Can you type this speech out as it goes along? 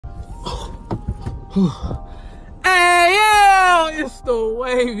Hey, yo, it's the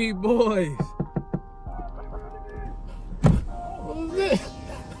Wavy boys. What's this?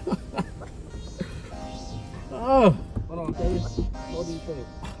 Oh, hold on, Dave. What do you think?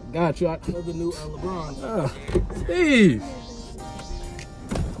 Got you. I know the new LeBron. Steve.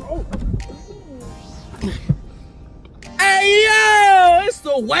 Oh. Hey, yo, it's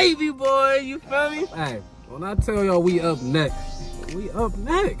the Wavy boy. You feel me? Hey, when I tell y'all we up next, we up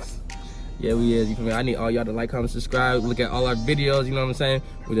next. Yeah, we is. You feel me? I need all y'all to like, comment, subscribe, look at all our videos. You know what I'm saying?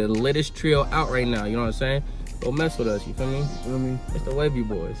 We're the latest trio out right now. You know what I'm saying? Go mess with us. You feel me? You feel me? It's the Wavy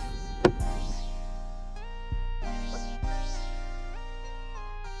boys.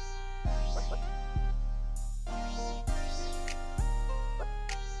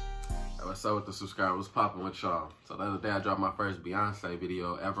 What's up with the subscribers? What's popping with y'all? So the other day I dropped my first Beyonce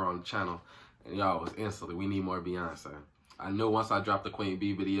video ever on the channel, and y'all was instantly, we need more Beyonce. I knew once I dropped the Queen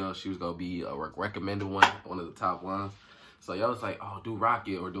Bee video, she was gonna be a recommended one of the top ones. So y'all was like, oh, do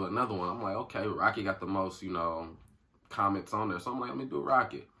Rocket or do another one. I'm like, okay, Rocket got the most, you know, comments on there. So I'm like, let me do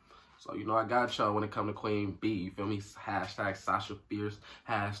Rocket. So, you know, I got y'all when it come to Queen Bee, you feel me? Hashtag Sasha Fierce,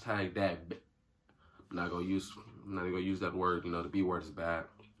 hashtag that. I'm not gonna use that word, you know, the B word is bad.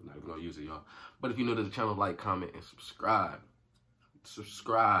 I'm not even gonna use it, y'all. But if you're new to the channel, like, comment, and subscribe.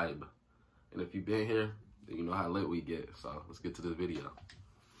 Subscribe. And if you've been here, then you know how lit we get. So let's get to this video.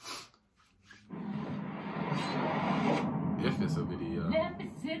 If it's a video. Let me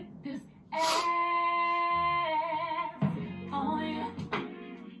sit this ass on you.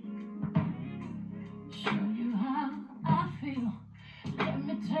 Show you how I feel. Let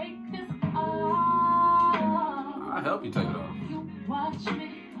me take this off. I'll help you take it off. You watch me.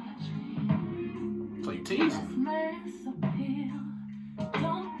 So you tease.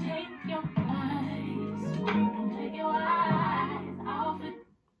 Don't take your eyes. Don't take your eyes off it.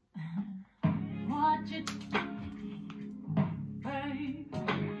 Watch it. Babe,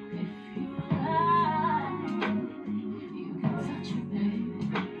 if you like, you can touch it, baby.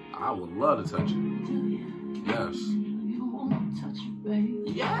 I would love to touch it. Do you? Yes. You want to touch it, baby?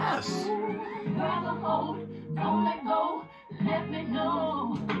 Yes. Grab a hold, don't let go. Let me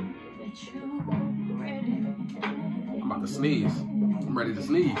know that you're ready. I'm about to sneeze. I'm ready to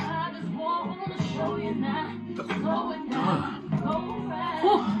sneeze. I just want to show you now. Slow it down. Go right.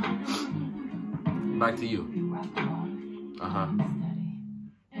 Back to you. Uh-huh.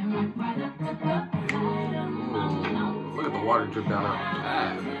 Look at the water drip down out.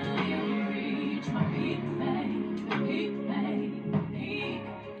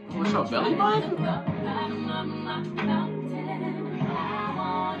 What's your belly button?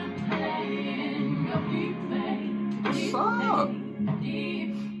 What's up?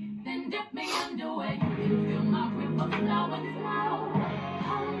 Then dip me underway. Feel my river flowing flow.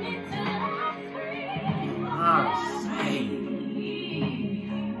 Hold me till I scream. I say.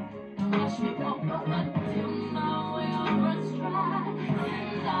 Don't rush me over until my well runs dry.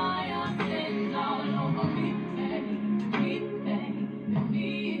 Send all your sins all over me, baby, me.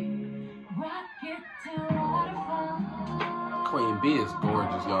 Rock it till waterfall. Queen Bee is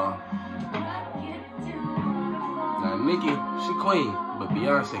gorgeous, y'all. Rock it till waterfall. Now, Nicki, she queen, but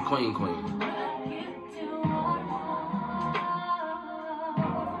Beyonce queen. Rock it till waterfall.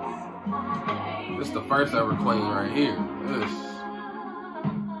 This is the first ever queen right here. This.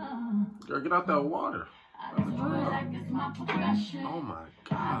 Girl, get out that water. Like it's my profession. Oh my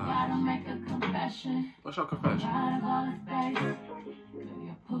I gotta God. make a confession. What's your confession? Out of all the space,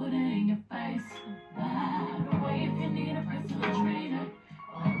 you put it in your face. By the way, if you need a personal trainer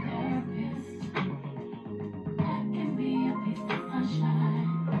or a therapist, that can be a piece of sunshine,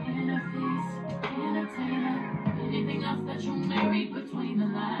 inner peace, entertainer, anything else that you may read between the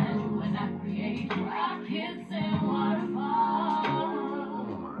lines. You and I create rockets and waterfalls.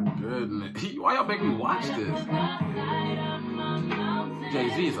 Oh my goodness. Why y'all make me watch this?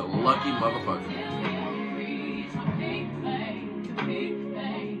 Jay-Z is a lucky motherfucker.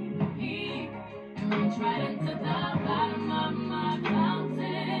 Right into the bottom of my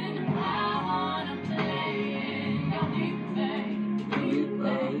fountain. I wanna play in your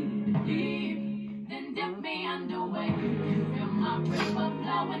deep. Then dip me underway. Feel my river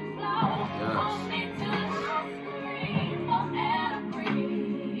flowing flow. Hold me till I scream for air to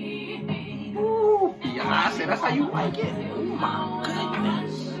breathe. Ooh, Beyonce, that's how you like it? Oh my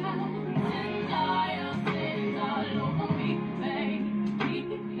goodness.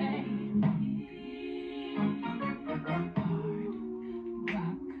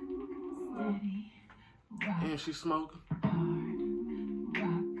 And she's smoking.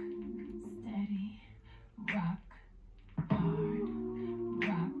 Rock, steady, rock, hard,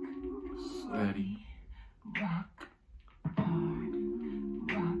 rock, Steady.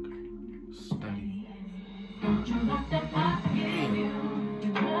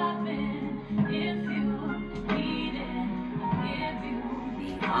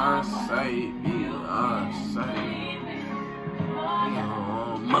 Beyonce.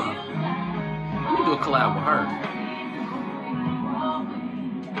 Let me do a collab with her.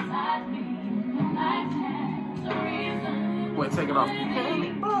 Boy, take it off.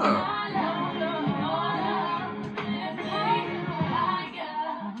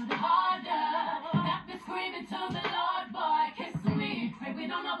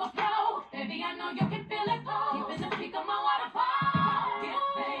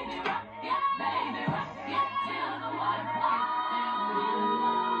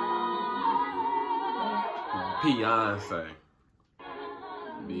 Beyonce.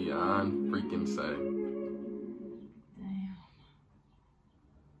 Beyond freaking say.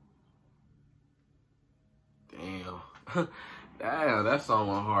 Damn. Damn, that song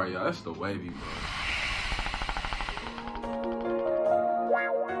went hard, y'all. That's the Wavy, bro.